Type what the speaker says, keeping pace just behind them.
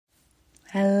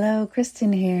Hello,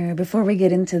 Kristen here. Before we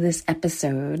get into this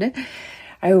episode,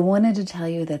 I wanted to tell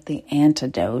you that The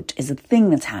Antidote is a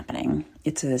thing that's happening.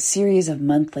 It's a series of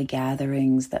monthly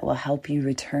gatherings that will help you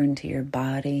return to your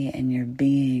body and your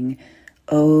being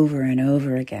over and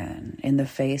over again in the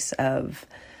face of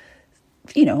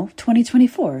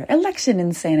 2024, election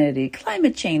insanity,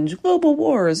 climate change, global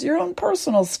wars, your own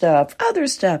personal stuff, other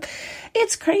stuff.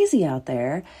 It's crazy out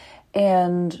there.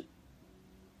 And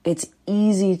it's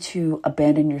easy to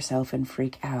abandon yourself and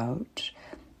freak out.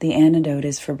 The antidote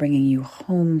is for bringing you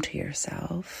home to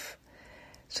yourself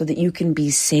so that you can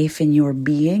be safe in your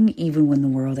being, even when the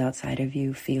world outside of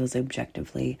you feels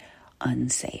objectively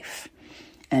unsafe.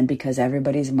 And because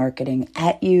everybody's marketing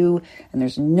at you and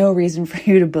there's no reason for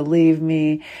you to believe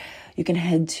me, you can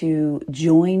head to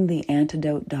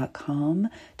jointheantidote.com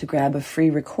to grab a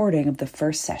free recording of the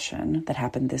first session that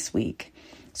happened this week,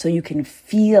 so you can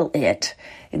feel it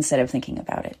instead of thinking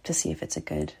about it to see if it's a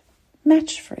good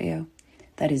match for you.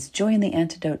 That is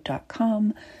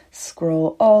jointheantidote.com.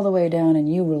 Scroll all the way down and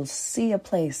you will see a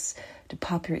place to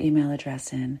pop your email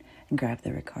address in and grab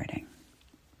the recording.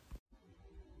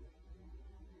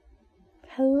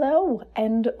 Hello,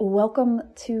 and welcome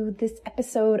to this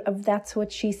episode of That's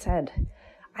What She Said.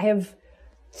 I have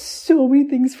so many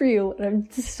things for you, and I'm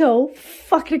so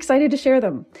fucking excited to share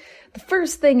them. The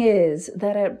first thing is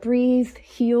that at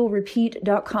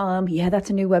breathehealrepeat.com, that's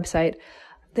a new website,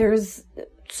 there's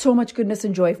so much goodness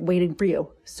and joy waiting for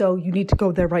you. So you need to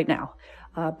go there right now.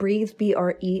 Breathe,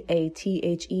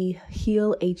 B-R-E-A-T-H-E,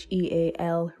 heal,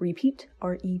 H-E-A-L, repeat,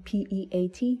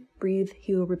 R-E-P-E-A-T,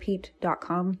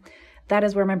 breathehealrepeat.com. That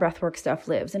is where my breathwork stuff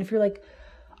lives. And if you're like,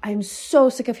 I'm so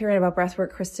sick of hearing about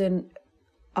breathwork, Kristen,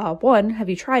 one, have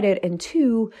you tried it? And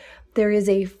two, there is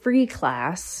a free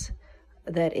class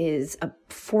that is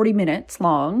 40 minutes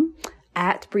long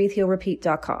at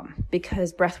breathehealrepeat.com,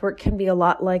 because breathwork can be a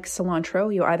lot like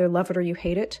cilantro. You either love it or you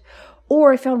hate it.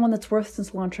 Or I found one that's worse than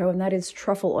cilantro, and that is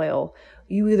truffle oil.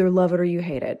 You either love it or you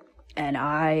hate it. And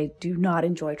I do not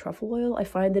enjoy truffle oil. I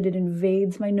find that it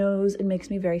invades my nose and makes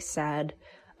me very sad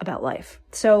about life.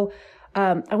 So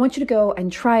I want you to go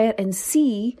and try it and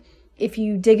see if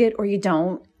you dig it or you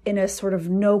don't, in a sort of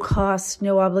no cost,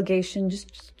 no obligation,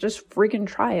 just freaking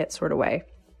try it sort of way.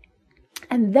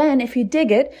 And then if you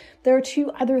dig it, there are two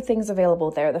other things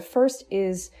available there. The first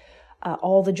is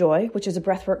All the Joy, which is a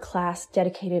breathwork class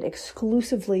dedicated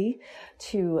exclusively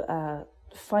to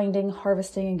finding,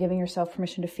 harvesting, and giving yourself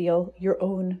permission to feel your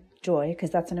own joy, because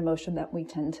that's an emotion that we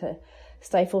tend to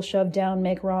stifle, shove down,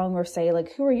 make wrong, or say,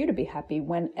 like, who are you to be happy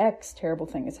when X terrible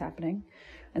thing is happening?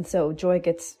 And so joy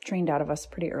gets trained out of us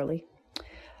pretty early.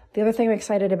 The other thing I'm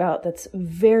excited about that's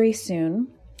very soon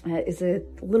is a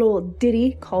little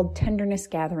ditty called Tenderness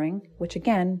Gathering, which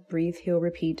again,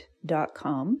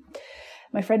 breathehealrepeat.com.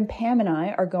 My friend Pam and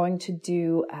I are going to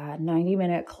do a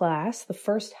 90-minute class. The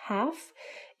first half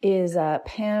is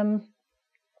Pam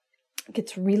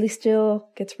gets really still,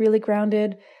 gets really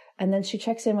grounded, and then she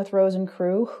checks in with Rose and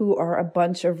crew, who are a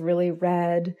bunch of really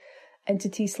rad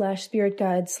entity / spirit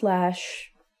guides /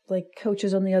 like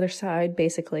coaches on the other side,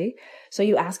 basically. So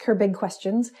you ask her big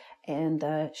questions, and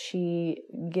she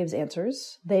gives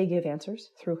answers. They give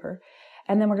answers through her.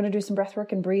 And then we're going to do some breath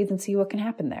work and breathe and see what can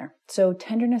happen there. So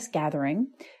Tenderness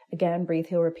Gathering, again,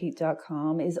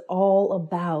 breathehealrepeat.com, is all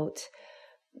about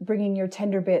bringing your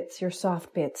tender bits, your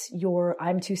soft bits, your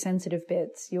I'm too sensitive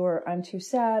bits, your I'm too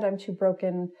sad, I'm too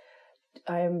broken,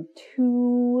 I'm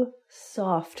too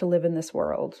soft to live in this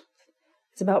world.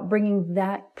 It's about bringing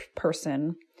that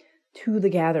person to the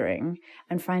gathering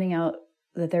and finding out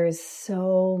that there is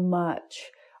so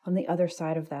much on the other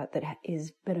side of that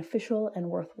is beneficial and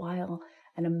worthwhile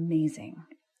and amazing.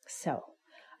 So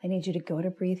I need you to go to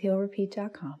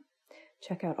breathehealrepeat.com,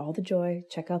 check out All the Joy,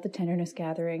 check out the Tenderness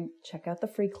Gathering, check out the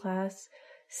free class,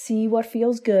 see what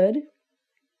feels good.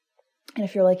 And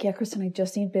if you're like, yeah, Kristen, I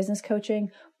just need business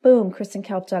coaching, boom,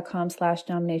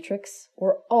 kristenkalp.com/dominatrix,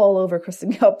 or all over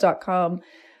kristenkalp.com.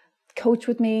 Coach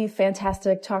with me,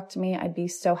 fantastic, talk to me. I'd be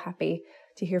so happy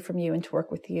to hear from you and to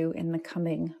work with you in the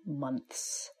coming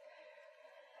months.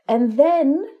 And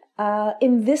then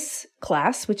in this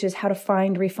class, which is how to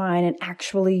find, refine, and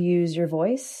actually use your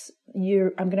voice,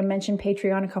 I'm going to mention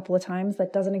Patreon a couple of times.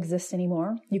 That doesn't exist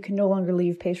anymore. You can no longer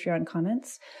leave Patreon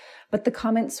comments. But the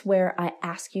comments where I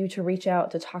ask you to reach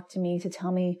out, to talk to me, to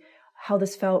tell me how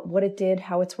this felt, what it did,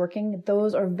 how it's working,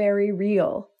 those are very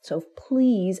real. So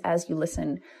please, as you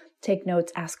listen, take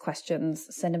notes, ask questions,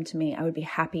 send them to me. I would be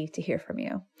happy to hear from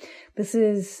you.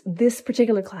 This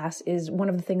particular class is one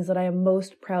of the things that I am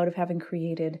most proud of having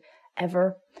created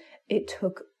ever. It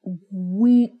took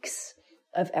weeks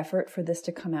of effort for this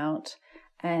to come out.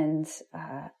 And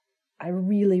I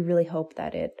really, really hope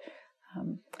that it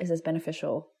is as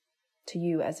beneficial to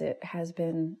you as it has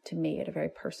been to me at a very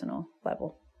personal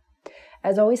level.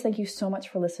 As always, thank you so much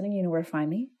for listening. You know where to find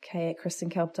me,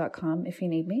 kay@kristenkelp.com if you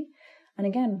need me. And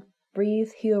again,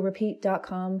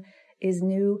 breathehealrepeat.com is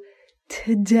new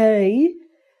today,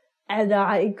 and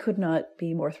I could not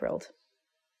be more thrilled.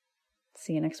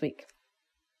 See you next week.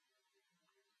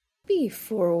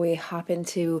 Before we hop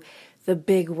into the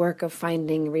big work of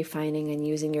finding, refining, and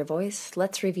using your voice,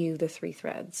 let's review the 3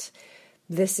 threads.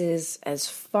 This is, as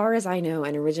far as I know,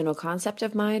 an original concept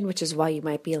of mine, which is why you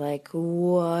might be like,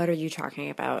 what are you talking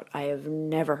about? I have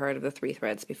never heard of the 3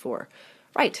 threads before.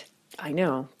 Right, I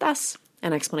know. Thus,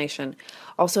 an explanation.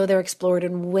 Also, they're explored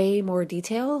in way more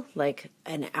detail, like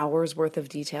an hour's worth of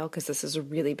detail, because this is a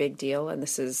really big deal, and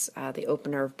this is the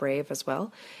opener of Brave as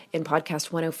well, in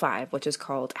podcast 105, which is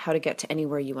called How to Get to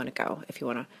Anywhere You Want to Go, if you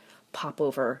want to pop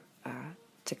over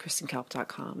to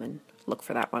kristenkelp.com and look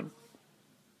for that one.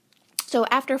 So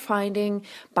after finding,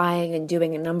 buying, and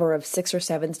doing a number of 6 or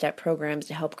 7-step programs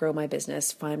to help grow my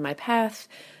business, find my path,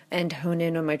 and hone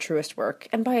in on my truest work,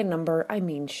 and by a number, I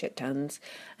mean shit tons,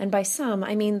 and by some,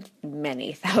 I mean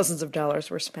many thousands of dollars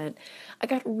were spent, I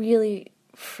got really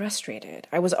frustrated.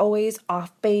 I was always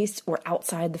off base or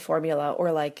outside the formula,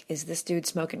 or like, is this dude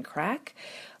smoking crack?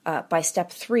 By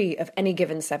step 3 of any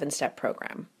given 7-step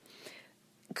program.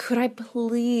 Could I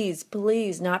please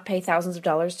not pay thousands of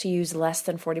dollars to use less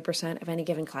than 40% of any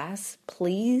given class?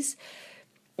 Please?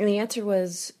 And the answer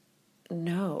was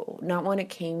no, not when it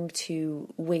came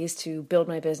to ways to build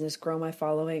my business, grow my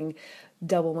following,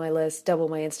 double my list, double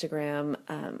my Instagram.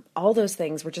 All those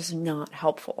things were just not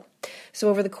helpful. So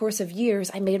over the course of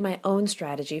years, I made my own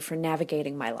strategy for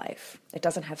navigating my life. It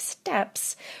doesn't have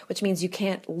steps, which means you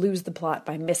can't lose the plot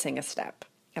by missing a step.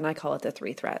 And I call it the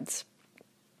 3 threads.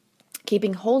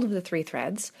 Keeping hold of the 3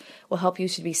 threads will help you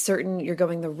to be certain you're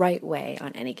going the right way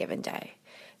on any given day.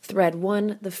 Thread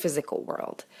 1, the physical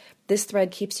world. This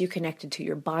thread keeps you connected to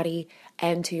your body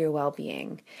and to your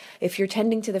well-being. If you're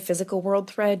tending to the physical world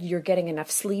thread, you're getting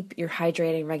enough sleep, you're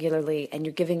hydrating regularly, and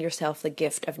you're giving yourself the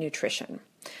gift of nutrition.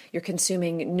 You're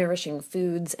consuming nourishing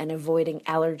foods and avoiding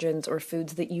allergens or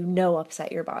foods that you know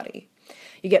upset your body.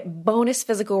 You get bonus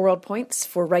physical world points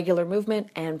for regular movement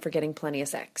and for getting plenty of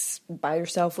sex. By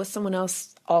yourself, with someone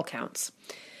else, all counts.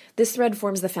 This thread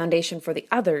forms the foundation for the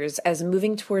others, as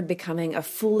moving toward becoming a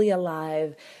fully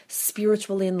alive,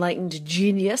 spiritually enlightened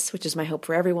genius, which is my hope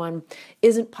for everyone,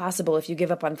 isn't possible if you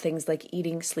give up on things like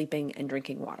eating, sleeping, and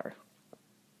drinking water.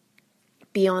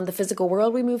 Beyond the physical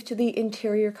world, we move to the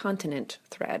interior continent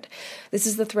thread. This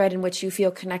is the thread in which you feel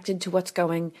connected to what's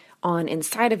going on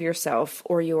inside of yourself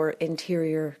or your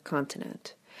interior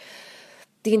continent.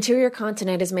 The interior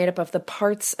continent is made up of the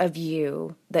parts of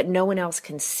you that no one else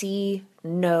can see,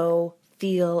 know,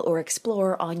 feel, or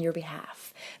explore on your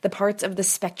behalf. The parts of the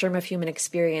spectrum of human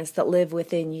experience that live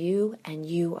within you and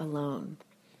you alone.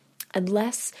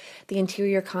 Unless the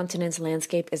interior continent's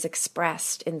landscape is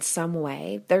expressed in some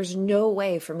way, there's no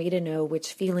way for me to know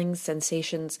which feelings,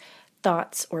 sensations,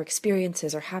 thoughts, or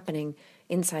experiences are happening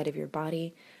inside of your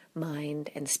body,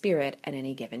 mind, and spirit at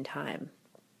any given time.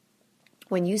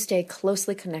 When you stay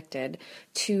closely connected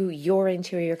to your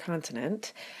interior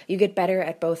continent, you get better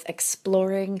at both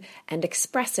exploring and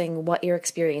expressing what you're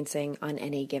experiencing on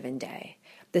any given day.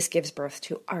 This gives birth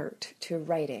to art, to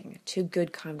writing, to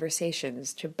good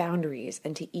conversations, to boundaries,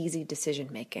 and to easy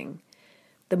decision-making.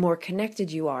 The more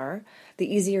connected you are,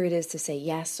 the easier it is to say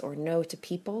yes or no to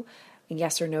people, and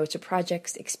yes or no to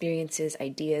projects, experiences,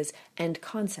 ideas, and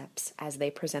concepts as they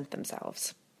present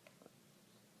themselves.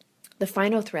 The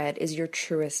final thread is your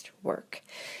truest work.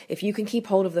 If you can keep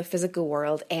hold of the physical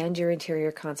world and your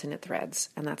interior continent threads,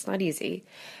 and that's not easy,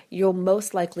 you'll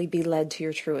most likely be led to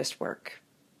your truest work.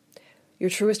 Your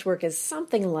truest work is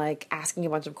something like asking a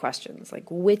bunch of questions, like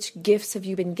which gifts have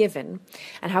you been given,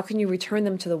 and how can you return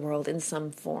them to the world in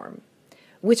some form?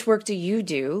 Which work do you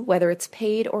do, whether it's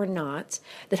paid or not,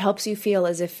 that helps you feel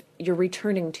as if you're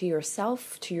returning to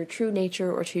yourself, to your true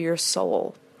nature, or to your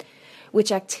soul?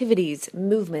 Which activities,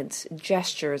 movements,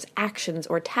 gestures, actions,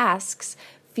 or tasks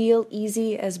feel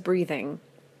easy as breathing?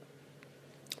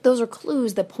 Those are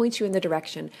clues that point you in the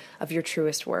direction of your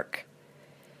truest work.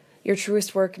 Your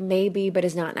truest work may be, but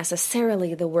is not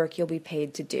necessarily the work you'll be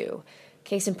paid to do.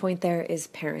 Case in point there is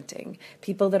parenting.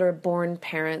 People that are born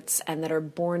parents and that are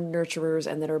born nurturers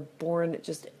and that are born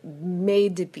just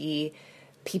made to be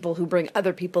people who bring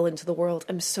other people into the world.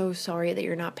 I'm so sorry that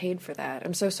you're not paid for that.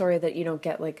 I'm so sorry that you don't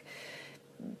get like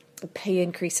pay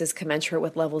increases commensurate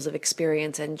with levels of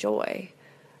experience and joy.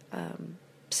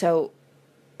 So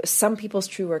Some people's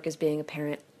true work is being a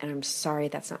parent, and I'm sorry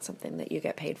that's not something that you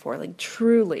get paid for. Like,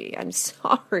 truly, I'm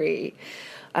sorry.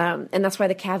 And that's why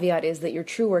the caveat is that your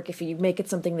true work, if you make it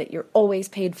something that you're always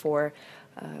paid for,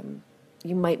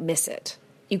 you might miss it.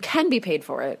 You can be paid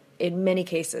for it in many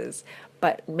cases,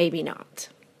 but maybe not.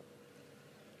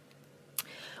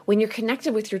 When you're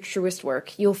connected with your truest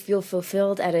work, you'll feel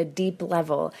fulfilled at a deep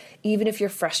level, even if you're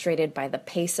frustrated by the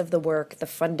pace of the work, the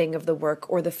funding of the work,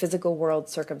 or the physical world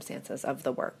circumstances of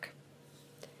the work.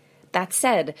 That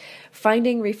said,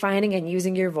 finding, refining, and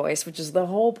using your voice, which is the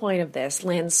whole point of this,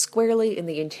 lands squarely in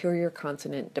the interior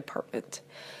continent department.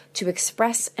 To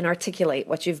express and articulate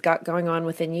what you've got going on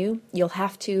within you, you'll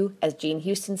have to, as Jean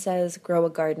Houston says, grow a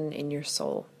garden in your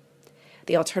soul.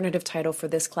 The alternative title for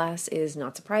this class is,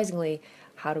 not surprisingly,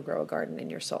 How to Grow a Garden in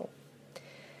Your Soul.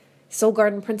 Soul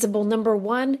Garden principle number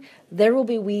 1, there will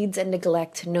be weeds and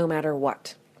neglect no matter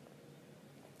what.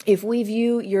 If we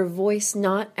view your voice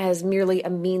not as merely a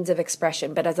means of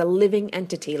expression, but as a living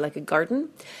entity like a garden,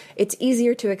 it's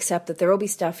easier to accept that there will be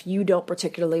stuff you don't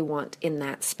particularly want in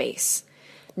that space.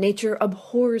 Nature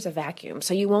abhors a vacuum,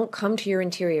 so you won't come to your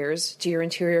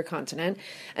interior continent,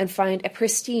 and find a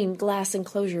pristine glass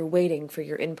enclosure waiting for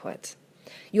your input.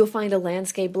 You'll find a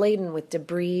landscape laden with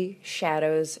debris,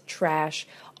 shadows, trash,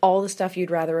 all the stuff you'd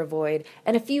rather avoid,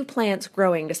 and a few plants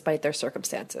growing despite their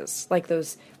circumstances, like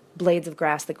those blades of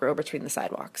grass that grow between the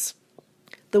sidewalks.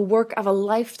 The work of a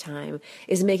lifetime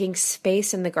is making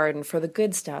space in the garden for the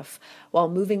good stuff while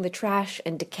moving the trash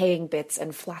and decaying bits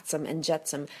and flotsam and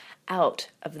jetsam out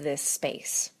of this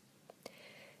space.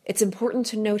 It's important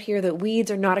to note here that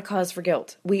weeds are not a cause for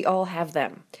guilt. We all have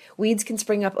them. Weeds can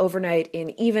spring up overnight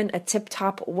in even a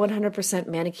tip-top 100%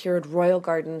 manicured royal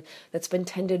garden that's been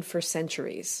tended for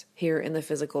centuries here in the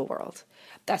physical world.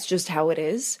 That's just how it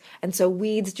is, and so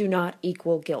weeds do not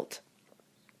equal guilt.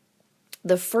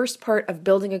 The first part of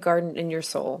building a garden in your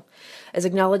soul is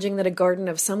acknowledging that a garden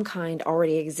of some kind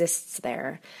already exists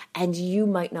there, and you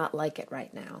might not like it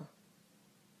right now.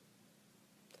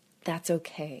 That's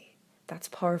okay. That's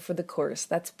par for the course.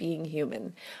 That's being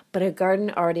human. But a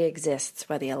garden already exists,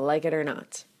 whether you like it or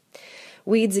not.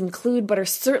 Weeds include, but are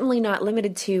certainly not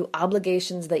limited to,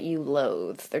 obligations that you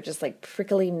loathe. They're just like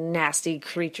prickly, nasty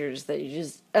creatures that you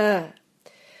just,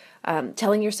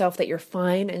 telling yourself that you're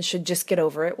fine and should just get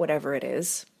over it, whatever it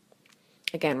is.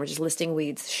 Again, we're just listing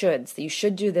weeds, shoulds. You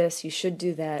should do this, you should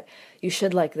do that, you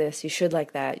should like this, you should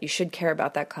like that, you should care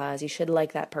about that cause, you should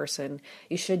like that person,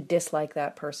 you should dislike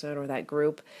that person or that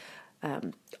group.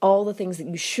 All the things that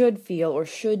you should feel or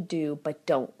should do but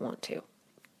don't want to.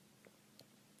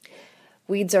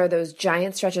 Weeds are those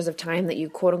giant stretches of time that you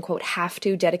quote-unquote have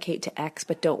to dedicate to X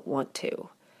but don't want to.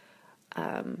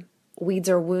 Weeds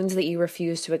are wounds that you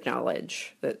refuse to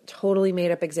acknowledge. The totally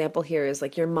made-up example here is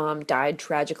like your mom died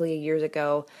tragically years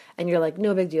ago, and you're like,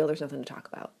 no big deal, there's nothing to talk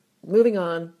about. Moving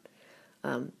on.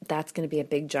 That's going to be a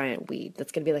big giant weed.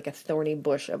 That's going to be like a thorny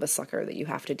bush of a sucker that you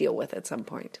have to deal with at some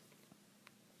point.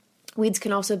 Weeds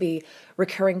can also be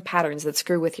recurring patterns that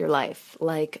screw with your life,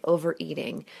 like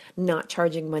overeating, not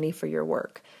charging money for your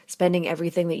work, spending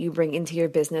everything that you bring into your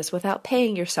business without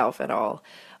paying yourself at all,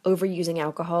 overusing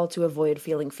alcohol to avoid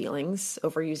feeling feelings,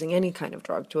 overusing any kind of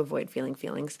drug to avoid feeling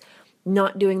feelings,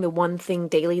 not doing the one thing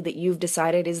daily that you've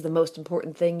decided is the most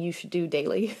important thing you should do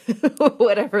daily,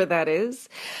 whatever that is,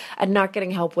 and not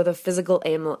getting help with a physical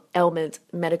ailment,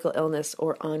 medical illness,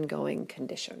 or ongoing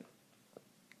condition.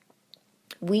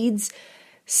 Weeds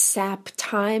sap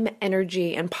time,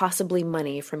 energy, and possibly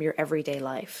money from your everyday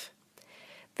life.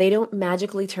 They don't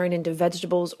magically turn into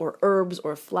vegetables or herbs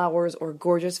or flowers or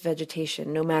gorgeous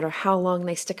vegetation, no matter how long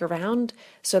they stick around,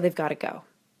 so they've got to go.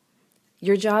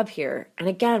 Your job here, and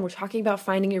again, we're talking about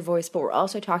finding your voice, but we're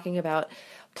also talking about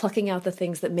plucking out the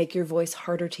things that make your voice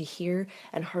harder to hear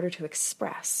and harder to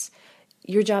express.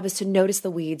 Your job is to notice the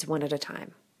weeds one at a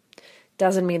time.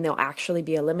 Doesn't mean they'll actually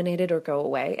be eliminated or go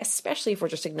away, especially if we're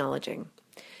just acknowledging.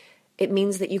 It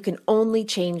means that you can only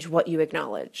change what you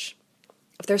acknowledge.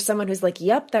 If there's someone who's like,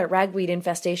 yep, that ragweed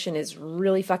infestation is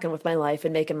really fucking with my life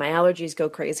and making my allergies go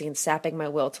crazy and sapping my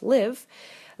will to live,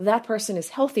 that person is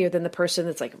healthier than the person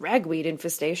that's like, ragweed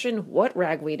infestation? What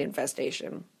ragweed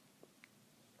infestation?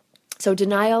 So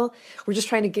denial, we're just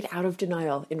trying to get out of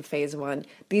denial in phase 1.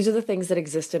 These are the things that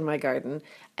exist in my garden,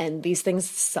 and these things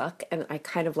suck, and I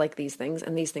kind of like these things,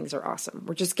 and these things are awesome.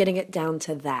 We're just getting it down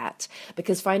to that,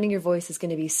 because finding your voice is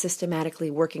going to be systematically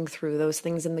working through those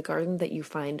things in the garden that you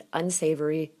find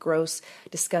unsavory, gross,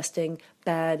 disgusting,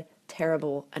 bad,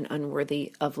 terrible, and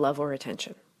unworthy of love or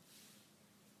attention.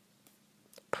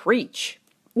 Preach.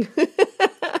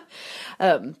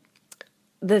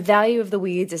 the value of the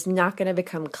weeds is not going to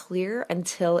become clear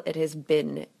until it has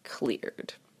been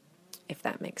cleared, if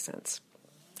that makes sense.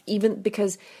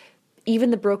 Because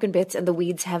even the broken bits and the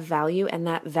weeds have value, and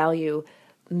that value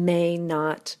may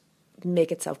not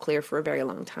make itself clear for a very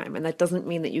long time. And that doesn't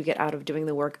mean that you get out of doing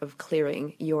the work of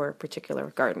clearing your particular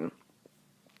garden.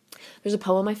 There's a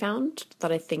poem I found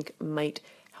that I think might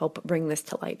help bring this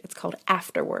to light. It's called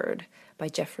Afterword by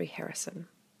Jeffrey Harrison.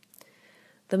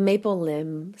 The maple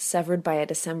limb, severed by a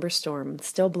December storm,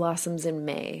 still blossoms in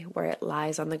May where it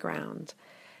lies on the ground.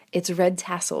 Its red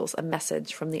tassels a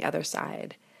message from the other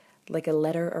side, like a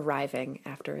letter arriving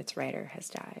after its writer has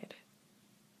died.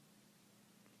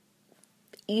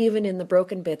 Even in the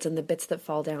broken bits and the bits that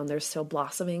fall down, there's still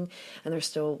blossoming, and there's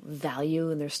still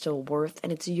value, and there's still worth,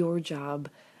 and it's your job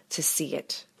to see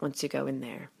it once you go in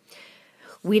there.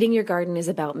 Weeding your garden is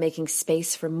about making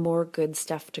space for more good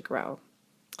stuff to grow.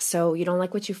 So you don't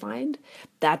like what you find?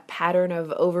 That pattern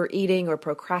of overeating or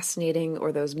procrastinating,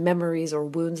 or those memories or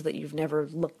wounds that you've never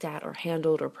looked at or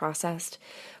handled or processed,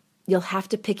 you'll have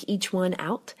to pick each one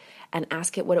out and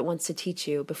ask it what it wants to teach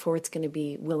you before it's going to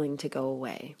be willing to go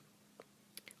away.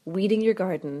 Weeding your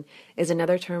garden is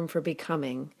another term for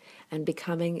becoming, and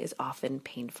becoming is often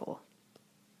painful.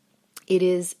 It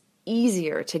is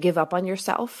easier to give up on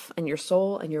yourself and your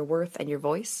soul and your worth and your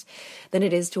voice than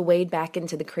it is to wade back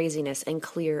into the craziness and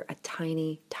clear a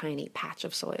tiny, tiny patch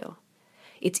of soil.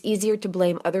 It's easier to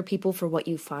blame other people for what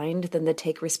you find than to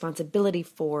take responsibility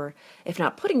for, if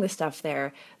not putting the stuff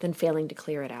there, then failing to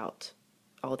clear it out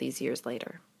all these years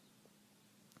later.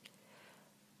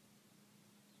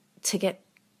 To get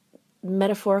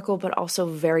metaphorical but also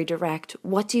very direct,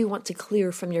 what do you want to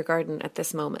clear from your garden at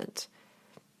this moment?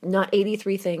 Not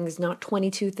 83 things, not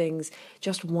 22 things,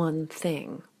 just one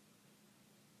thing.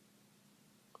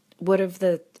 What of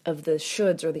the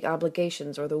shoulds or the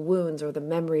obligations or the wounds or the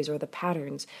memories or the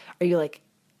patterns are you like,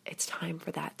 it's time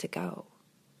for that to go?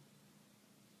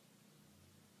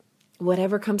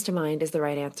 Whatever comes to mind is the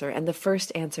right answer, and the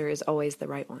first answer is always the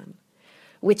right one.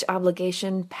 Which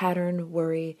obligation, pattern,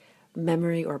 worry,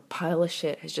 memory, or pile of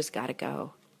shit has just got to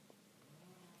go?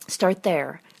 Start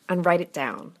there and write it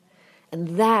down.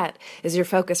 And that is your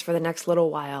focus for the next little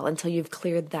while until you've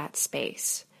cleared that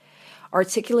space.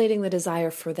 Articulating the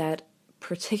desire for that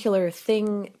particular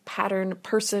thing, pattern,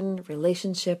 person,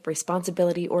 relationship,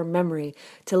 responsibility, or memory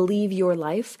to leave your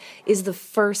life is the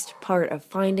first part of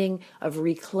finding, of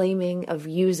reclaiming, of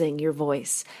using your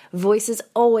voice. Voices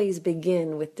always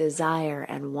begin with desire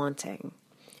and wanting.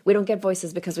 We don't get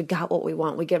voices because we got what we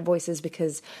want. We get voices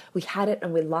because we had it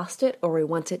and we lost it, or we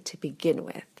want it to begin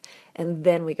with. And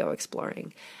then we go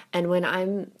exploring. And when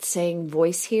I'm saying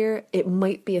voice here, it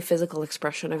might be a physical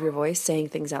expression of your voice, saying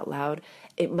things out loud.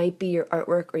 It might be your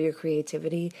artwork or your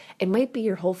creativity. It might be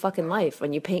your whole fucking life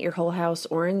when you paint your whole house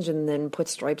orange and then put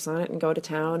stripes on it and go to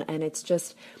town. And it's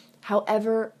just,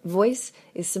 however, voice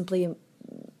is simply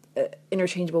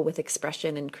interchangeable with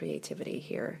expression and creativity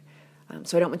here.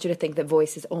 So I don't want you to think that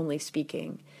voice is only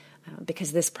speaking.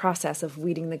 Because this process of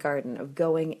weeding the garden, of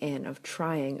going in, of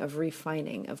trying, of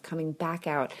refining, of coming back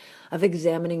out, of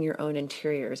examining your own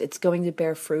interiors, it's going to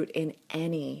bear fruit in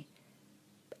any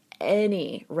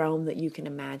realm that you can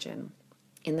imagine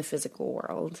in the physical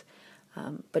world.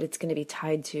 But it's going to be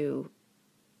tied to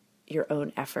your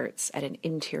own efforts at an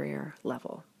interior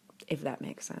level, if that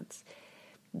makes sense.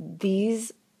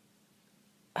 These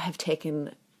have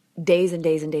taken days and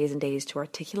days and days and days to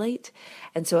articulate.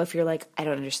 And so if you're like, I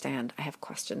don't understand, I have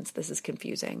questions, this is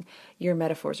confusing, your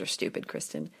metaphors are stupid,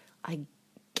 Kristen, I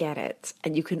get it.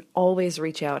 And you can always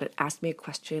reach out and ask me a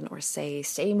question or say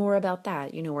more about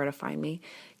that. You know where to find me,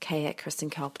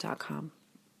 kay@kristenkelp.com.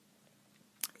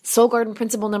 Soul Garden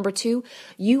principle number 2,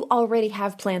 you already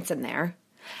have plants in there.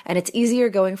 And it's easier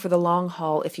going for the long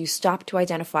haul if you stop to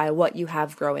identify what you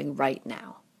have growing right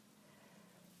now.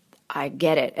 I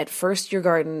get it. At first, your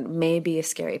garden may be a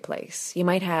scary place. You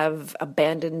might have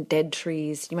abandoned dead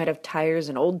trees. You might have tires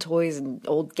and old toys and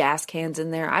old gas cans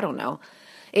in there. I don't know.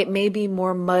 It may be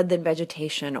more mud than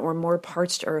vegetation, or more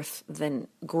parched earth than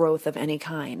growth of any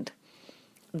kind.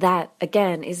 That,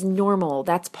 again, is normal.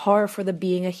 That's par for the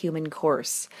being a human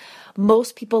course.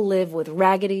 Most people live with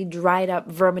raggedy, dried up,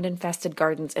 vermin-infested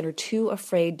gardens and are too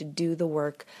afraid to do the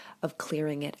work of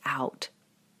clearing it out.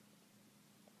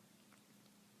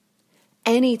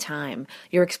 Anytime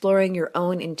you're exploring your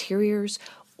own interiors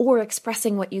or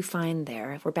expressing what you find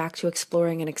there, we're back to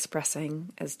exploring and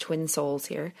expressing as twin souls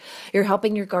here, you're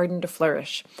helping your garden to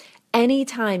flourish.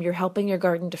 Anytime you're helping your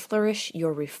garden to flourish,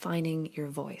 you're refining your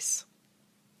voice.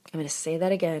 I'm going to say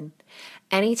that again.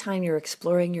 Anytime you're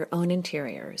exploring your own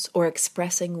interiors or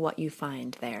expressing what you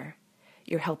find there,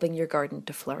 you're helping your garden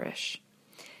to flourish.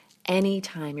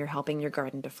 Anytime you're helping your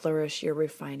garden to flourish, you're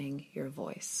refining your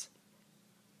voice.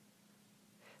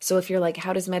 So if you're like,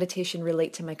 how does meditation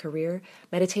relate to my career?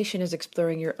 Meditation is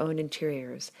exploring your own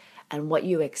interiors, and what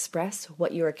you express,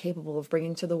 what you are capable of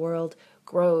bringing to the world,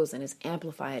 grows and is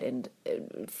amplified and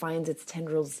finds its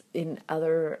tendrils in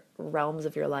other realms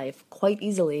of your life quite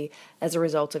easily as a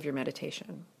result of your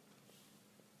meditation.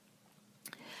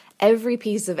 Every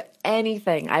piece of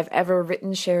anything I've ever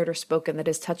written, shared, or spoken that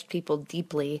has touched people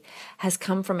deeply has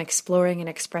come from exploring and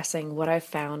expressing what I've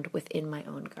found within my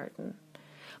own garden.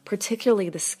 Particularly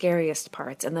the scariest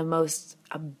parts and the most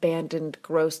abandoned,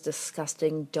 gross,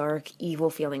 disgusting, dark,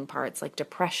 evil-feeling parts like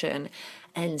depression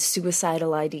and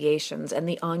suicidal ideations and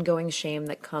the ongoing shame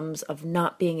that comes of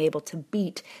not being able to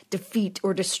beat, defeat,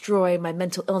 or destroy my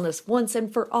mental illness once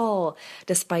and for all,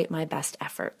 despite my best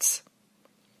efforts.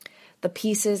 The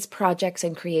pieces, projects,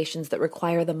 and creations that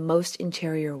require the most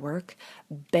interior work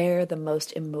bear the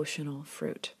most emotional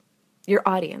fruit. Your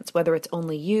audience, whether it's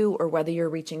only you or whether you're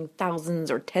reaching thousands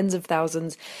or tens of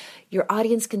thousands, your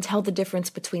audience can tell the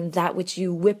difference between that which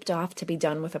you whipped off to be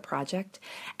done with a project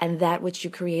and that which you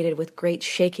created with great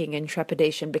shaking and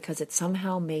trepidation because it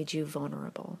somehow made you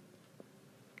vulnerable.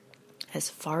 As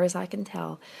far as I can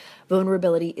tell,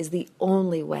 vulnerability is the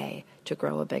only way to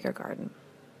grow a bigger garden.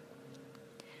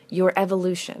 Your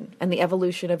evolution and the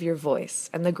evolution of your voice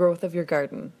and the growth of your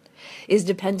garden is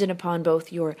dependent upon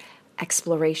both your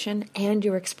exploration and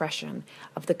your expression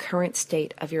of the current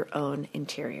state of your own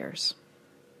interiors.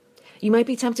 You might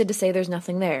be tempted to say there's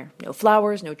nothing there. No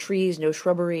flowers, no trees, no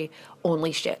shrubbery,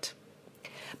 only shit.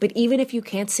 But even if you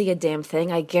can't see a damn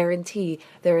thing, I guarantee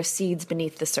there are seeds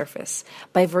beneath the surface.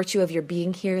 By virtue of your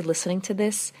being here listening to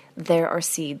this, there are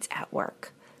seeds at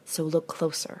work. So look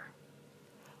closer.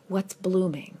 What's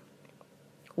blooming?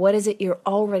 What is it you're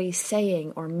already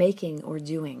saying or making or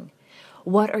doing?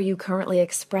 What are you currently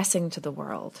expressing to the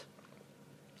world?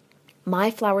 My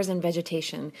flowers and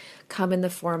vegetation come in the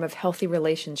form of healthy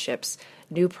relationships,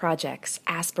 new projects,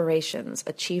 aspirations,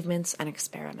 achievements, and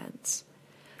experiments.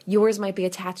 Yours might be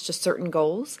attached to certain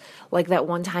goals, like that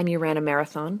one time you ran a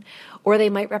marathon, or they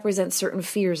might represent certain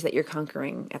fears that you're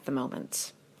conquering at the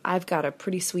moment. I've got a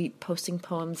pretty sweet posting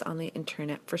poems on the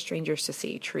internet for strangers to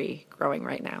see tree growing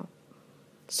right now.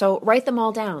 So write them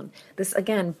all down. This,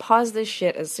 again, pause this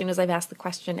shit as soon as I've asked the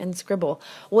question and scribble.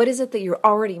 What is it that you're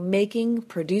already making,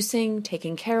 producing,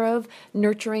 taking care of,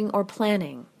 nurturing, or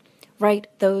planning? Write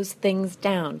those things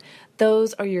down.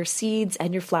 Those are your seeds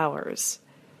and your flowers.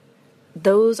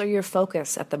 Those are your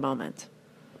focus at the moment.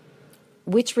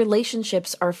 Which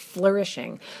relationships are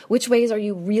flourishing? Which ways are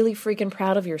you really freaking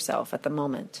proud of yourself at the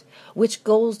moment? Which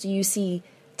goals do you see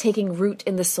taking root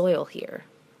in the soil here?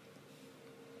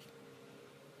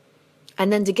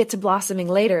 And then to get to blossoming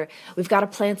later, we've got to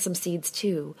plant some seeds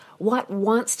too. What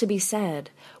wants to be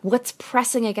said? What's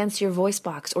pressing against your voice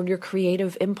box or your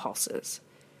creative impulses?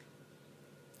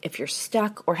 If you're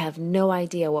stuck or have no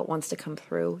idea what wants to come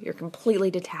through, you're completely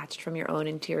detached from your own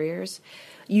interiors,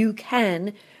 you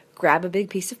can grab a big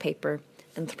piece of paper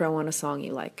and throw on a song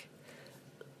you like.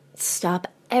 Stop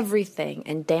everything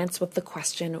and dance with the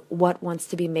question, what wants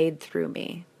to be made through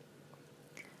me?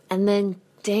 And then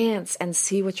dance and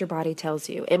see what your body tells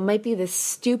you. It might be this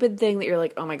stupid thing that you're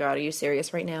like, oh my God, are you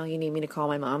serious right now? You need me to call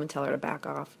my mom and tell her to back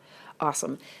off.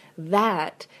 Awesome.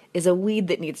 That is a weed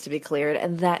that needs to be cleared,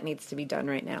 and that needs to be done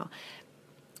right now.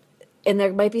 And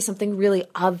there might be something really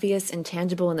obvious and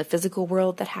tangible in the physical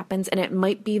world that happens, and it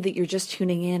might be that you're just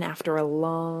tuning in after a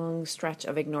long stretch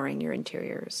of ignoring your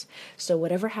interiors. So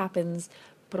whatever happens,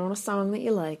 put on a song that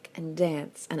you like and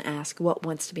dance and ask what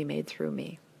wants to be made through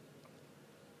me.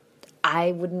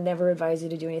 I would never advise you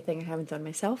to do anything I haven't done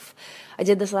myself. I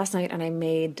did this last night and I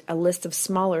made a list of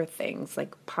smaller things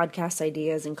like podcast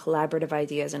ideas and collaborative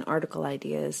ideas and article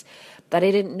ideas that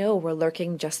I didn't know were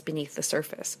lurking just beneath the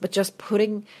surface. But just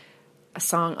putting a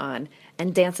song on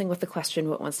and dancing with the question,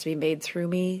 what wants to be made through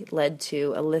me, led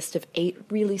to a list of 8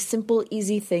 really simple,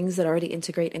 easy things that already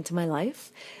integrate into my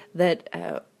life that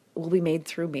will be made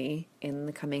through me in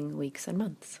the coming weeks and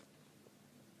months.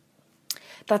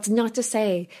 That's not to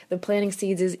say that planting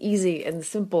seeds is easy and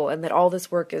simple and that all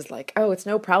this work is like, oh, it's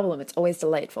no problem, it's always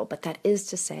delightful. But that is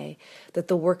to say that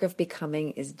the work of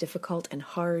becoming is difficult and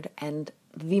hard and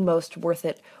the most worth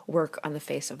it work on the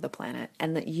face of the planet,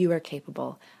 and that you are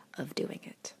capable of doing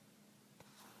it.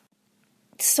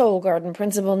 Soul garden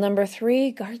principle number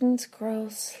 3, gardens grow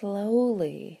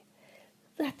slowly.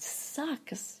 That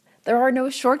sucks. There are no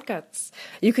shortcuts.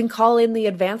 You can call in the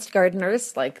advanced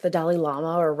gardeners like the Dalai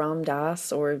Lama or Ram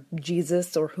Dass or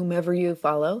Jesus or whomever you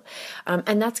follow,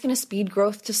 and that's going to speed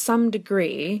growth to some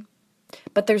degree.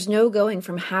 But there's no going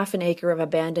from half an acre of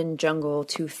abandoned jungle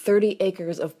to 30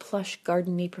 acres of plush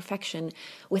gardeny perfection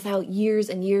without years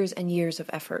and years and years of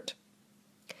effort.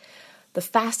 The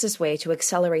fastest way to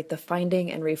accelerate the finding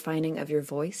and refining of your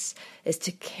voice is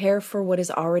to care for what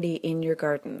is already in your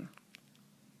garden.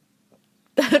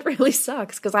 That really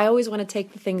sucks because I always want to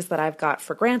take the things that I've got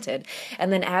for granted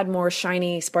and then add more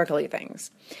shiny, sparkly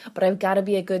things. But I've got to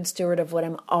be a good steward of what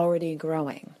I'm already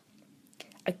growing.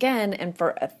 Again, and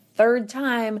for a third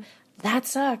time, that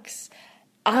sucks.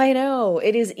 I know,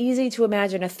 it is easy to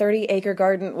imagine a 30-acre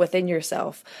garden within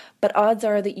yourself, but odds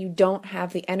are that you don't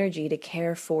have the energy to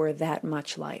care for that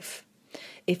much life.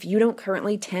 If you don't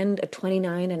currently tend a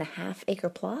 29.5-acre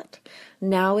plot,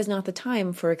 now is not the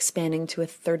time for expanding to a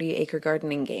 30-acre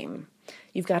gardening game.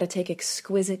 You've got to take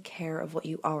exquisite care of what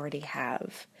you already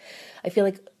have. I feel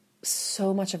like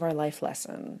so much of our life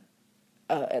lesson,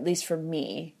 at least for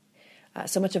me,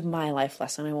 so much of my life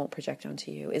lesson, I won't project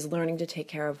onto you, is learning to take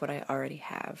care of what I already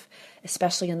have,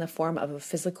 especially in the form of a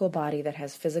physical body that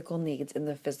has physical needs in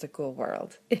the physical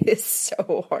world. It is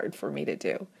so hard for me to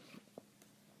do.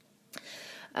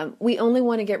 We only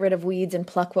want to get rid of weeds and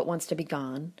pluck what wants to be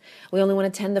gone. We only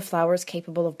want to tend the flowers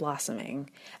capable of blossoming.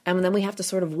 And then we have to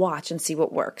sort of watch and see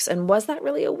what works. And was that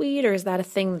really a weed, or is that a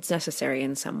thing that's necessary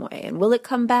in some way? And will it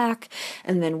come back?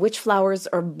 And then which flowers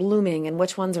are blooming and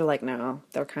which ones are like, no,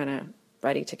 they're kind of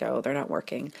ready to go. They're not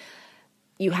working.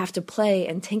 You have to play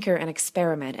and tinker and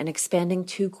experiment, and expanding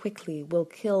too quickly will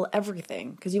kill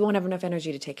everything because you won't have enough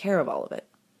energy to take care of all of it.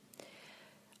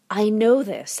 I know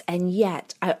this, and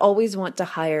yet I always want to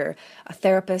hire a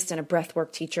therapist and a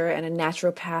breathwork teacher and a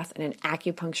naturopath and an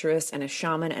acupuncturist and a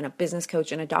shaman and a business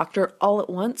coach and a doctor all at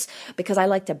once because I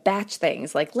like to batch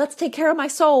things like, let's take care of my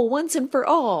soul once and for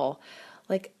all.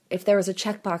 Like if there was a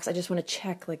checkbox, I just want to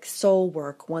check like soul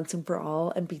work once and for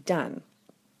all and be done.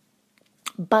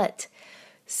 But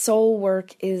soul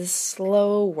work is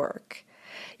slow work.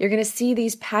 You're going to see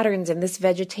these patterns in this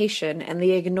vegetation and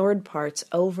the ignored parts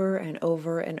over and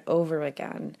over and over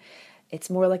again. It's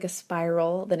more like a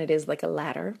spiral than it is like a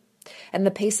ladder. And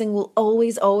the pacing will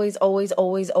always, always, always,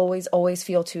 always, always, always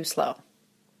feel too slow.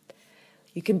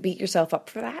 You can beat yourself up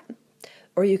for that,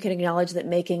 or you can acknowledge that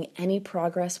making any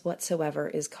progress whatsoever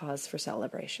is cause for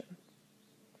celebration.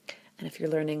 And if you're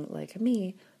learning like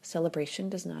me, celebration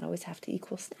does not always have to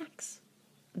equal snacks,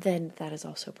 then that is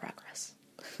also progress.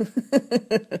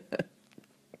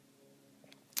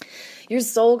 Your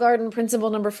soul garden principle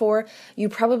number 4, you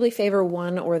probably favor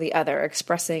one or the other,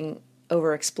 expressing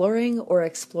over exploring or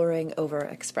exploring over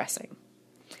expressing.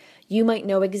 You might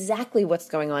know exactly what's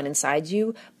going on inside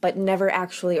you, but never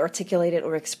actually articulate it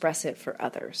or express it for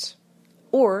others.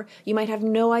 Or you might have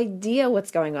no idea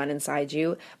what's going on inside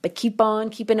you, but keep on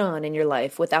keeping on in your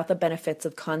life without the benefits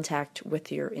of contact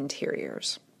with your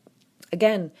interiors.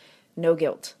 Again, no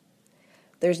guilt.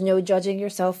 There's no judging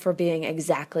yourself for being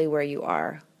exactly where you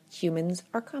are. Humans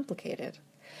are complicated.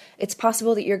 It's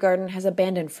possible that your garden has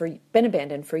been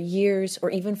abandoned for years or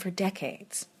even for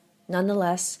decades.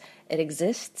 Nonetheless, it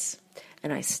exists,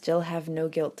 and I still have no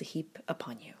guilt to heap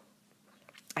upon you.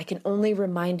 I can only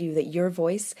remind you that your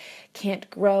voice can't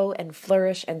grow and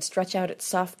flourish and stretch out its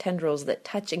soft tendrils that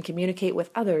touch and communicate with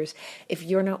others if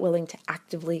you're not willing to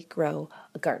actively grow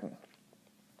a garden.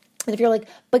 And if you're like,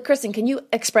 but Kristen, can you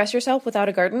express yourself without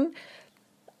a garden?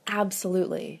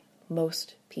 Absolutely.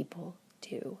 Most people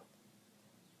do.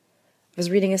 I was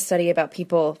reading a study about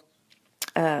people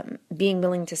being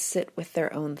willing to sit with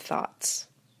their own thoughts.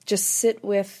 Just sit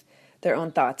with their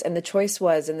own thoughts. And the choice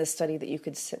was in this study that you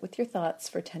could sit with your thoughts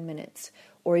for 10 minutes,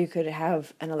 or you could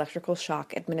have an electrical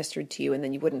shock administered to you, and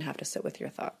then you wouldn't have to sit with your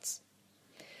thoughts.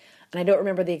 And I don't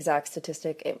remember the exact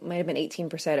statistic. It might have been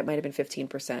 18%. It might have been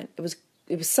 15%. It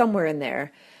was somewhere in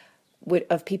there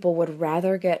of people would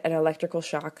rather get an electrical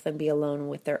shock than be alone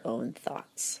with their own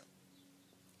thoughts.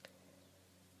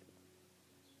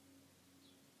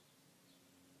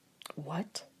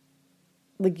 What?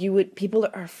 Like people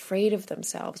are afraid of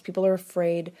themselves. People are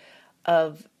afraid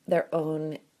of their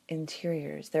own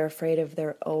interiors. They're afraid of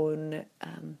their own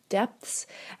depths,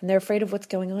 and they're afraid of what's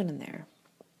going on in there.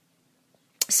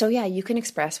 So yeah, you can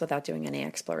express without doing any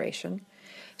exploration.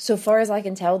 So far as I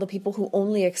can tell, the people who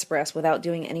only express without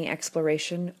doing any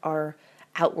exploration are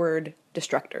outward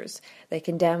destructors. They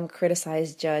condemn,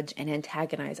 criticize, judge, and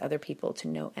antagonize other people to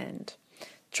no end.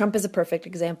 Trump is a perfect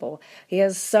example. He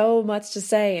has so much to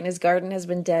say, and his garden has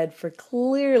been dead for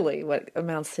clearly what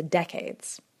amounts to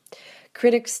decades.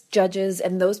 Critics, judges,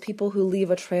 and those people who leave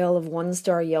a trail of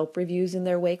 1-star Yelp reviews in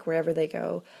their wake wherever they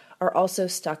go are also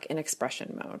stuck in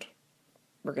expression mode.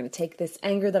 We're going to take this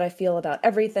anger that I feel about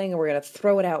everything and we're going to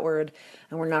throw it outward,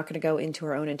 and we're not going to go into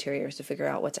our own interiors to figure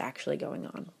out what's actually going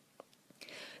on.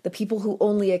 The people who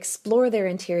only explore their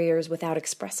interiors without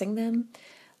expressing them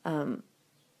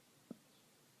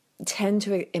tend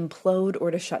to implode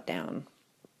or to shut down.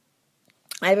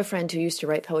 I have a friend who used to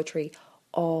write poetry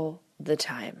all the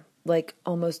time, like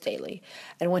almost daily.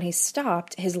 And when he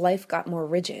stopped, his life got more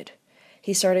rigid.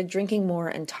 He started drinking more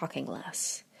and talking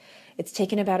less. It's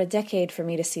taken about a decade for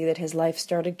me to see that his life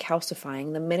started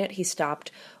calcifying the minute he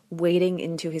stopped wading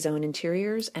into his own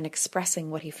interiors and expressing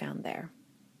what he found there.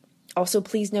 Also,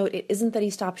 please note, it isn't that he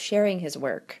stopped sharing his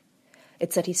work.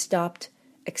 It's that he stopped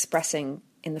expressing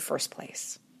in the first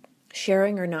place.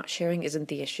 Sharing or not sharing isn't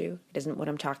the issue. It isn't what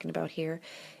I'm talking about here.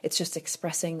 It's just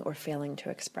expressing or failing to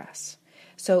express.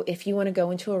 So if you want to go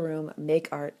into a room, make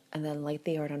art, and then light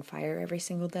the art on fire every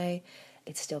single day,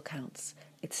 it still counts.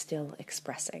 It's still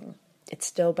expressing. It's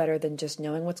still better than just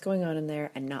knowing what's going on in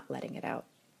there and not letting it out.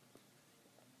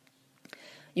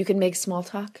 You can make small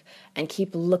talk and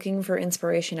keep looking for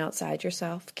inspiration outside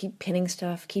yourself. Keep pinning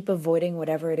stuff. Keep avoiding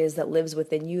whatever it is that lives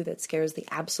within you that scares the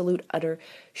absolute utter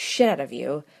shit out of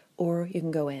you. Or you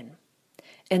can go in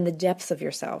the depths of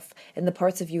yourself, in the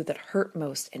parts of you that hurt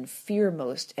most and fear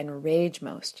most and rage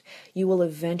most. You will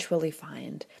eventually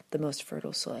find the most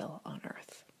fertile soil on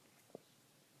earth.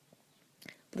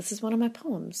 This is one of my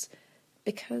poems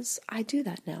because I do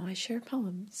that now. I share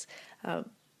poems.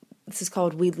 This is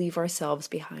called We Leave Ourselves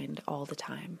Behind All the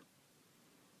Time.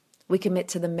 We commit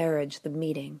to the marriage, the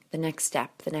meeting, the next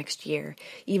step, the next year,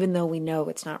 even though we know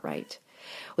it's not right.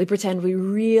 We pretend we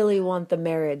really want the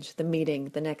marriage, the meeting,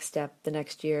 the next step, the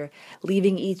next year,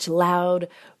 leaving each loud,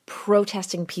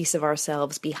 protesting piece of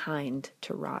ourselves behind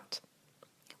to rot.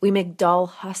 We make dull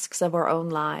husks of our own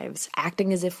lives,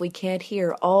 acting as if we can't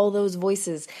hear all those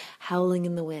voices howling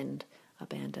in the wind,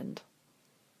 abandoned.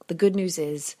 The good news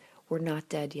is we're not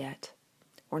dead yet.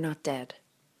 We're not dead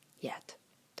yet.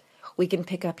 We can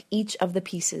pick up each of the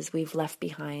pieces we've left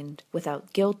behind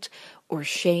without guilt or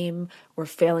shame or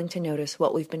failing to notice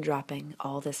what we've been dropping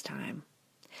all this time.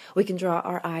 We can draw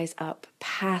our eyes up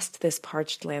past this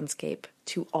parched landscape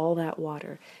to all that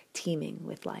water teeming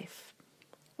with life.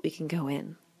 We can go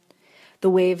in. The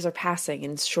waves are passing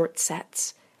in short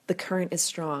sets. The current is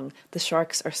strong. The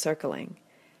sharks are circling.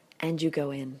 And you go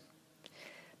in.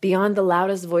 Beyond the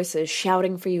loudest voices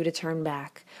shouting for you to turn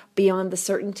back, beyond the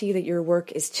certainty that your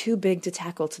work is too big to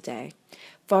tackle today,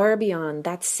 far beyond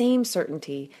that same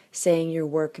certainty saying your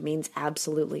work means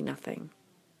absolutely nothing.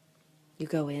 You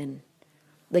go in.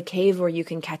 The cave where you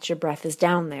can catch your breath is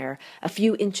down there, a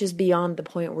few inches beyond the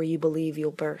point where you believe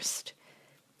you'll burst.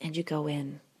 And you go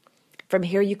in. From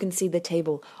here you can see the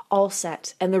table all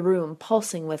set and the room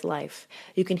pulsing with life.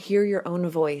 You can hear your own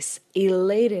voice,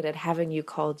 elated at having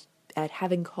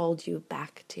called you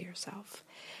back to yourself.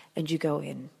 And you go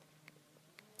in.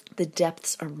 The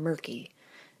depths are murky.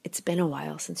 It's been a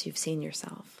while since you've seen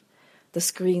yourself. The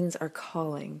screens are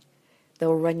calling.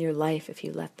 They'll run your life if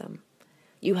you let them.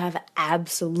 You have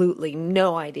absolutely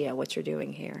no idea what you're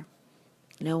doing here.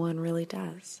 No one really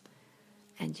does.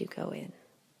 And you go in.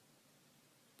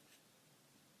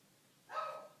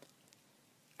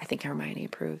 I think Hermione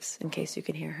approves, in case you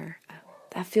can hear her.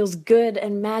 That feels good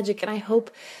and magic, and I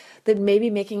hope that maybe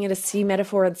making it a sea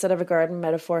metaphor instead of a garden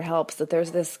metaphor helps, that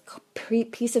there's this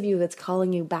piece of you that's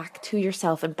calling you back to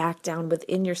yourself and back down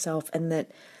within yourself, and that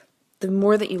the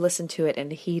more that you listen to it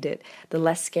and heed it, the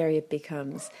less scary it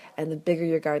becomes, and the bigger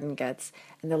your garden gets,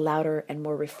 and the louder and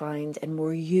more refined and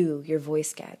more your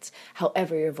voice gets,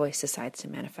 however your voice decides to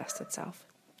manifest itself.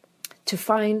 To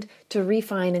find, to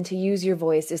refine, and to use your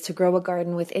voice is to grow a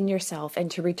garden within yourself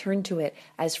and to return to it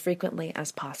as frequently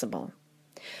as possible.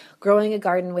 Growing a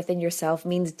garden within yourself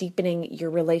means deepening your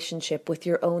relationship with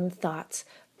your own thoughts,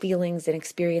 feelings, and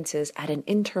experiences at an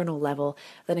internal level,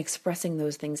 then expressing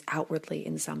those things outwardly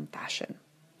in some fashion.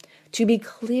 To be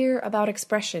clear about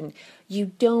expression, you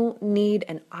don't need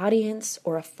an audience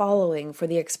or a following for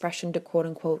the expression to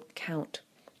quote-unquote count.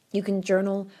 You can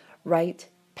journal, write,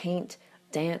 paint,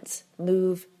 dance,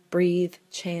 move, breathe,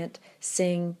 chant,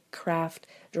 sing, craft,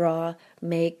 draw,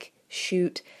 make,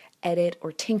 shoot, edit,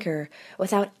 or tinker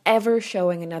without ever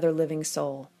showing another living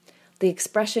soul. The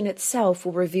expression itself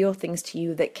will reveal things to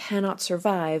you that cannot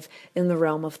survive in the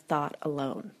realm of thought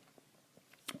alone.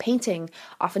 Painting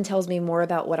often tells me more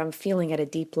about what I'm feeling at a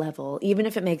deep level, even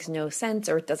if it makes no sense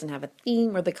or it doesn't have a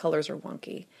theme or the colors are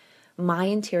wonky. My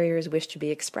interiors wish to be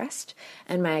expressed,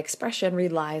 and my expression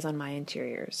relies on my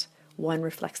interiors. One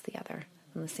reflects the other,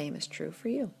 and the same is true for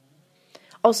you.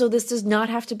 Also, this does not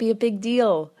have to be a big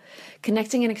deal.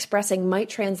 Connecting and expressing might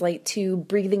translate to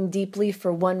breathing deeply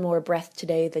for one more breath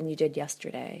today than you did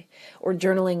yesterday, or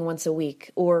journaling once a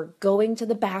week, or going to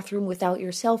the bathroom without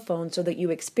your cell phone so that you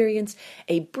experience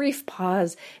a brief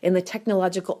pause in the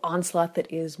technological onslaught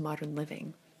that is modern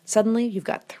living. Suddenly, you've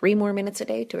got 3 more minutes a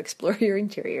day to explore your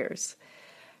interiors.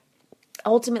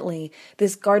 Ultimately,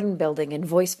 this garden building and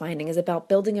voice finding is about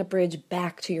building a bridge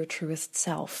back to your truest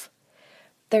self.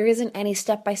 There isn't any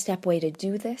step-by-step way to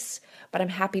do this, but I'm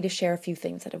happy to share a few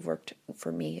things that have worked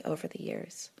for me over the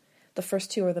years. The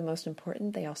first 2 are the most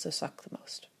important. They also suck the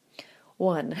most.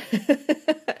 1,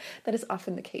 that is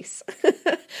often the case.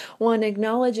 1,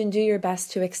 acknowledge and do your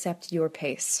best to accept your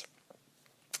pace.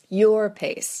 Your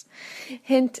pace.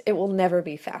 Hint, it will never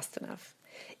be fast enough.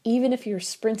 Even if you're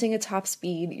sprinting at top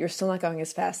speed, you're still not going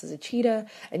as fast as a cheetah.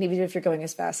 And even if you're going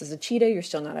as fast as a cheetah, you're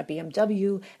still not a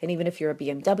BMW. And even if you're a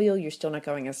BMW, you're still not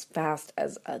going as fast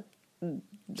as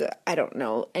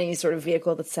any sort of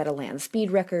vehicle that set a land speed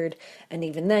record. And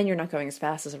even then, you're not going as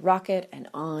fast as a rocket, and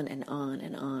on and on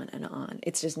and on and on.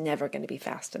 It's just never going to be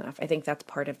fast enough. I think that's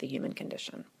part of the human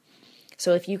condition.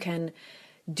 So if you can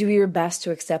do your best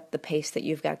to accept the pace that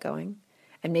you've got going,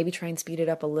 and maybe try and speed it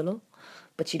up a little,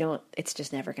 but it's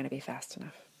just never going to be fast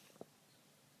enough.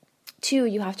 2,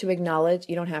 you have to acknowledge,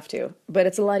 you don't have to, but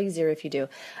it's a lot easier if you do.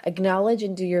 Acknowledge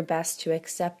and do your best to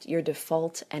accept your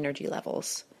default energy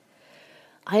levels.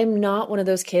 I am not one of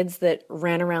those kids that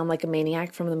ran around like a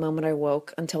maniac from the moment I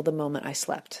woke until the moment I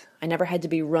slept. I never had to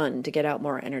be run to get out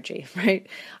more energy, right?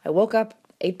 I woke up,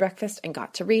 ate breakfast, and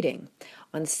got to reading.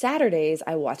 On Saturdays,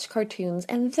 I watched cartoons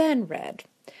and then read.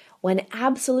 When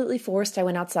absolutely forced, I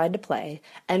went outside to play,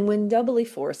 and when doubly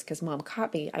forced, because Mom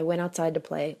caught me, I went outside to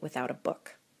play without a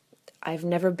book. I've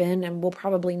never been and will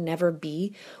probably never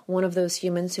be one of those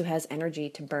humans who has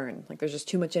energy to burn. Like there's just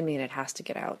too much in me and it has to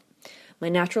get out. My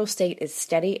natural state is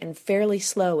steady and fairly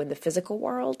slow in the physical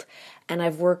world, and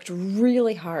I've worked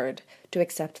really hard to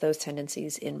accept those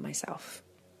tendencies in myself.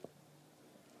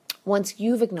 Once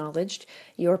you've acknowledged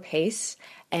your pace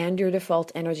and your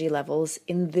default energy levels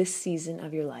in this season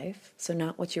of your life, so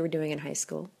not what you were doing in high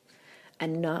school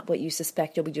and not what you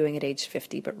suspect you'll be doing at age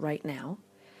 50, but right now,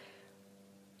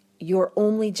 your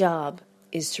only job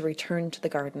is to return to the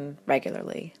garden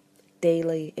regularly,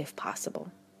 daily if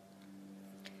possible.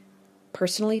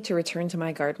 Personally, to return to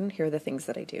my garden, here are the things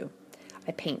that I do.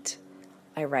 I paint,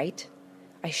 I write,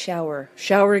 I shower.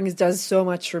 Showering does so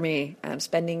much for me.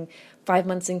 Spending 5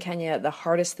 months in Kenya, the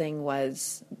hardest thing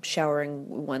was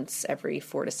showering once every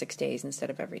 4 to 6 days instead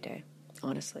of every day,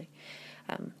 honestly.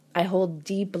 I hold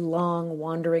deep, long,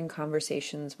 wandering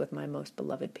conversations with my most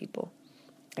beloved people.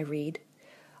 I read.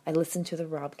 I listen to the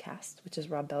Robcast, which is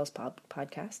Rob Bell's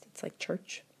podcast. It's like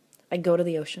church. I go to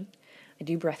the ocean. I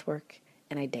do breath work,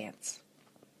 and I dance.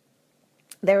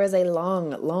 There is a long,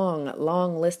 long,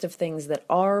 long list of things that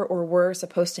are or were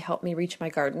supposed to help me reach my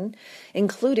garden,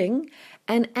 including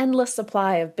an endless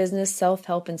supply of business,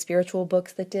 self-help, and spiritual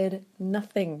books that did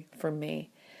nothing for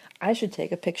me. I should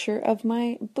take a picture of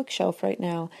my bookshelf right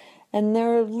now, and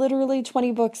there are literally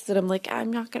 20 books that I'm like,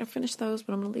 I'm not going to finish those,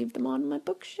 but I'm going to leave them on my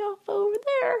bookshelf over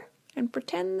there and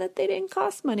pretend that they didn't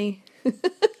cost money.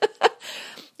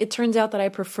 It turns out that I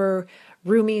prefer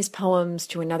Rumi's poems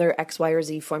to another X, Y, or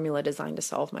Z formula designed to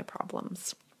solve my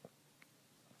problems.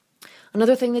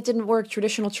 Another thing that didn't work,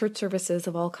 traditional church services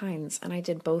of all kinds, and I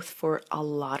did both for a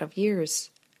lot of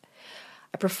years.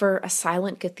 I prefer a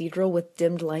silent cathedral with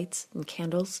dimmed lights and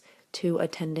candles to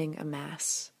attending a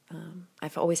mass.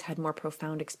 I've always had more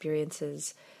profound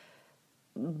experiences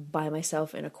by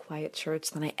myself in a quiet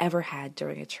church than I ever had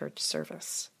during a church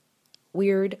service.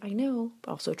 Weird, I know,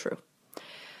 but also true.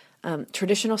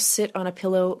 Traditional sit on a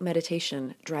pillow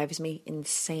meditation drives me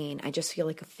insane. I just feel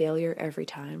like a failure every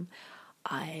time.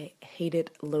 I hate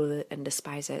it, loathe it, and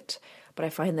despise it. But I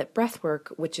find that breath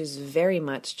work, which is very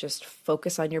much just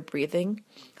focus on your breathing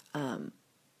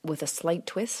with a slight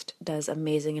twist, does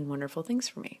amazing and wonderful things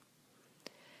for me.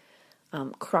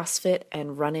 CrossFit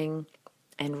and running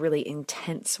and really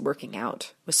intense working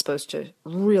out was supposed to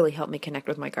really help me connect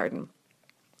with my garden.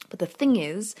 But the thing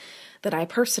is that I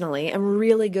personally am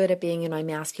really good at being in my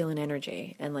masculine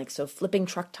energy. And so flipping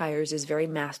truck tires is very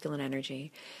masculine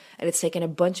energy. And it's taken a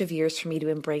bunch of years for me to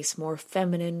embrace more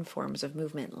feminine forms of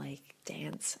movement like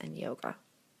dance and yoga.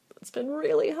 It's been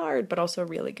really hard, but also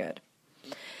really good.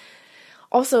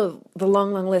 Also, the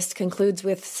long, long list concludes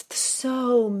with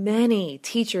so many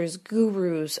teachers,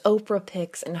 gurus, Oprah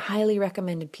picks, and highly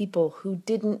recommended people who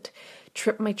didn't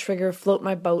trip my trigger, float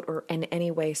my boat, or in any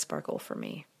way sparkle for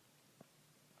me.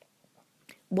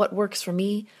 What works for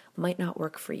me might not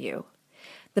work for you.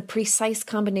 The precise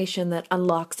combination that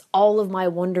unlocks all of my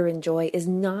wonder and joy is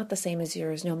not the same as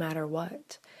yours, no matter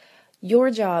what.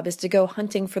 Your job is to go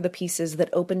hunting for the pieces that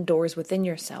open doors within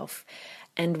yourself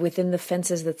and within the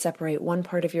fences that separate one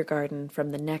part of your garden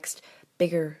from the next,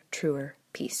 bigger, truer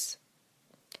piece.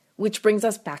 Which brings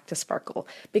us back to sparkle,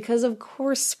 because of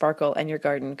course sparkle and your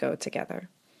garden go together.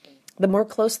 The more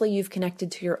closely you've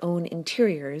connected to your own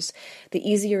interiors, the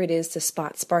easier it is to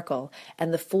spot sparkle,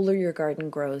 and the fuller your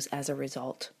garden grows as a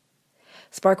result.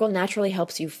 Sparkle naturally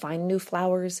helps you find new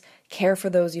flowers, care for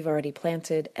those you've already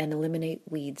planted, and eliminate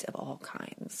weeds of all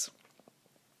kinds.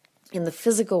 In the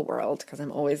physical world, because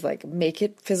I'm always like, make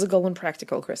it physical and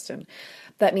practical, Kristen,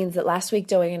 that means that last week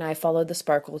Joey and I followed the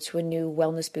sparkle to a new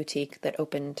wellness boutique that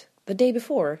opened the day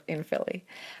before in Philly.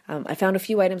 I found a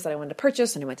few items that I wanted to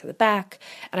purchase, and I went to the back,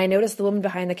 and I noticed the woman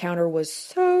behind the counter was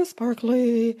so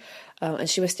sparkly, and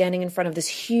she was standing in front of this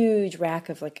huge rack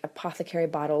of like apothecary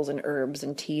bottles and herbs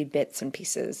and tea bits and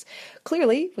pieces.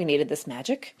 Clearly, we needed this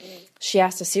magic. She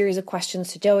asked a series of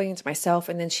questions to Joey and to myself,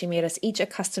 and then she made us each a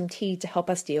custom tea to help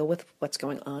us deal with what's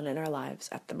going on in our lives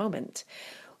at the moment.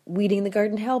 Weeding the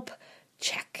garden help?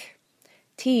 Check.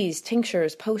 Teas,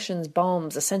 tinctures, potions,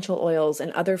 balms, essential oils,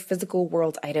 and other physical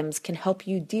world items can help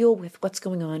you deal with what's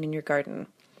going on in your garden.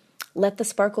 Let the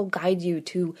sparkle guide you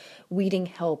to weeding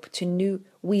help, to new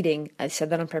weeding. I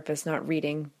said that on purpose, not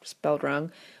reading, spelled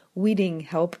wrong. Weeding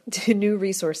help to new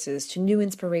resources, to new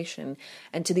inspiration,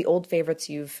 and to the old favorites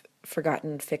you've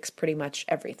forgotten fix pretty much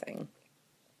everything.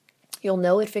 You'll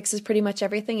know it fixes pretty much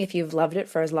everything if you've loved it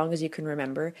for as long as you can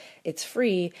remember. It's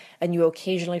free, and you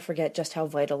occasionally forget just how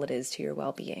vital it is to your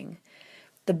well-being.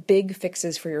 The big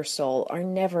fixes for your soul are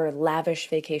never lavish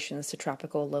vacations to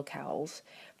tropical locales.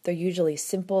 They're usually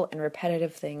simple and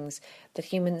repetitive things that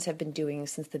humans have been doing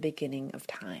since the beginning of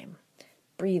time.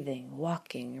 Breathing,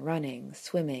 walking, running,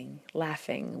 swimming,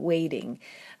 laughing, wading,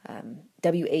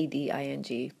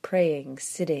 W-A-D-I-N-G, praying,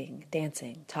 sitting,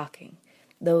 dancing, talking.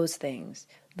 Those things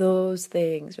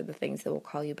are the things that will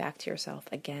call you back to yourself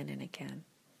again and again.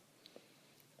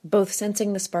 Both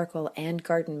sensing the sparkle and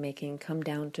garden making come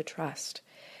down to trust.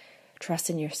 Trust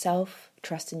in yourself,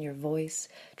 trust in your voice,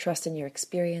 trust in your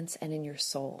experience and in your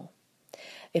soul.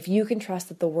 If you can trust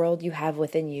that the world you have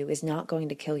within you is not going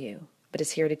to kill you, but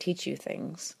is here to teach you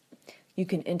things, you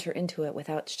can enter into it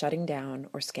without shutting down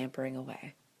or scampering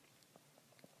away.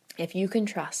 If you can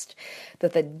trust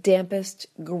that the dampest,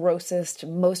 grossest,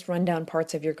 most rundown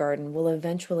parts of your garden will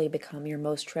eventually become your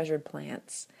most treasured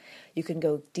plants, you can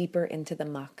go deeper into the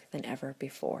muck than ever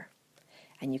before.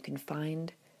 And you can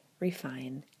find,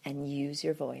 refine, and use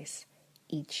your voice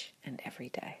each and every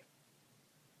day.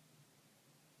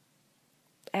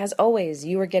 As always,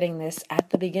 you are getting this at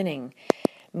the beginning,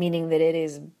 meaning that it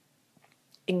is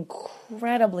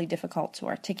incredibly difficult to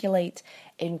articulate,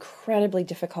 incredibly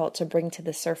difficult to bring to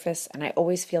the surface, and I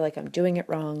always feel like I'm doing it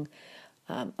wrong,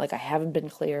 like I haven't been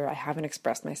clear, I haven't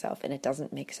expressed myself, and it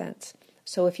doesn't make sense.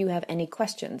 So if you have any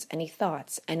questions, any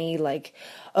thoughts, any like,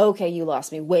 okay, you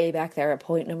lost me way back there at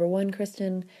point number 1,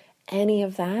 Kristen, any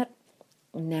of that,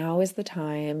 now is the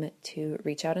time to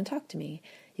reach out and talk to me.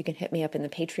 You can hit me up in the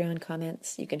Patreon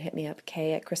comments. You can hit me up,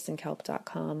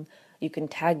 k@kristenkelp.com. You can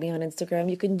tag me on Instagram.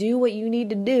 You can do what you need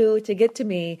to do to get to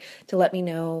me, to let me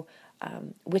know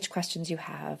which questions you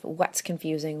have, what's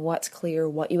confusing, what's clear,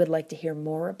 what you would like to hear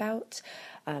more about,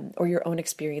 or your own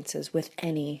experiences with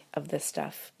any of this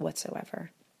stuff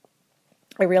whatsoever.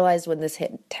 I realized when this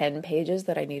hit 10 pages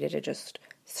that I needed to just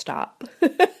stop.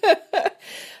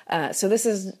 So this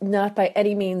is not by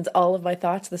any means all of my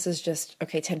thoughts. This is just,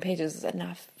 okay, 10 pages is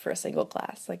enough for a single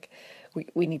class. Like,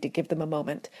 we need to give them a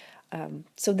moment.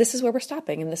 So this is where we're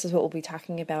stopping, and this is what we'll be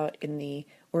talking about in the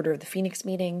Order of the Phoenix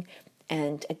meeting.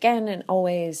 And again, and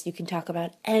always, you can talk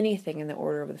about anything in the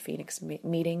Order of the Phoenix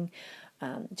meeting.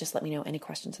 Just let me know any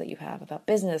questions that you have about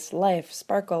business, life,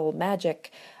 sparkle,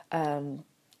 magic,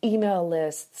 email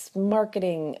lists,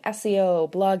 marketing, SEO,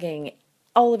 blogging.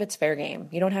 All of it's fair game.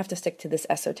 You don't have to stick to this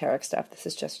esoteric stuff. This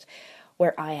is just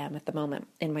where I am at the moment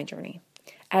in my journey.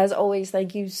 As always,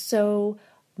 thank you so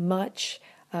much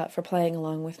for playing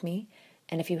along with me.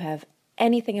 And if you have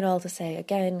anything at all to say,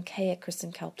 again,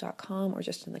 k@kristenkelp.com or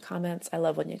just in the comments. I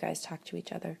love when you guys talk to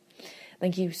each other.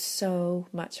 Thank you so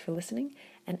much for listening.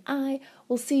 And I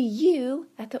will see you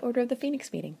at the Order of the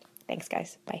Phoenix meeting. Thanks,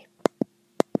 guys. Bye.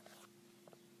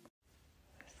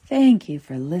 Thank you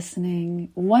for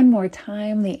listening. One more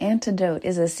time, The Antidote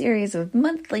is a series of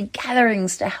monthly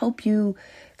gatherings to help you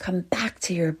come back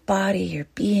to your body, your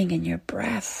being, and your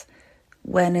breath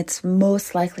when it's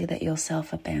most likely that you'll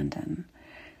self-abandon.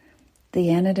 The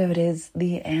antidote is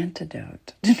the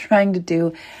antidote to trying to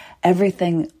do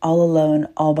everything all alone,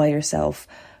 all by yourself,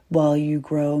 while you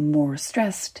grow more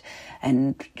stressed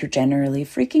and you're generally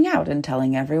freaking out and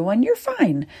telling everyone you're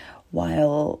fine,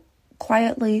 while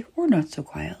quietly or not so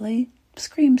quietly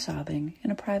scream sobbing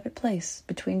in a private place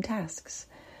between tasks.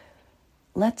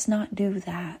 Let's not do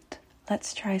that.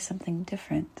 Let's try something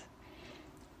different.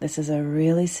 This is a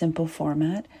really simple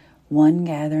format, one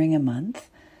gathering a month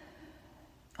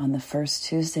on the first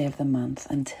Tuesday of the month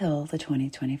until the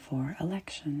 2024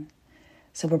 election.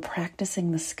 So we're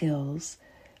practicing the skills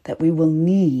that we will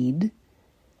need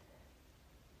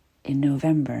in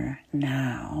November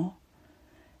now.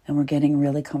 And we're getting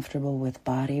really comfortable with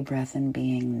body, breath, and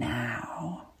being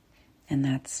now. And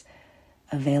that's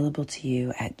available to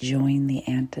you at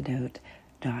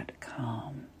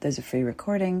jointheantidote.com. There's a free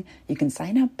recording. You can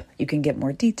sign up. You can get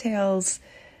more details.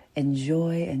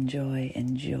 Enjoy, enjoy,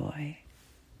 enjoy.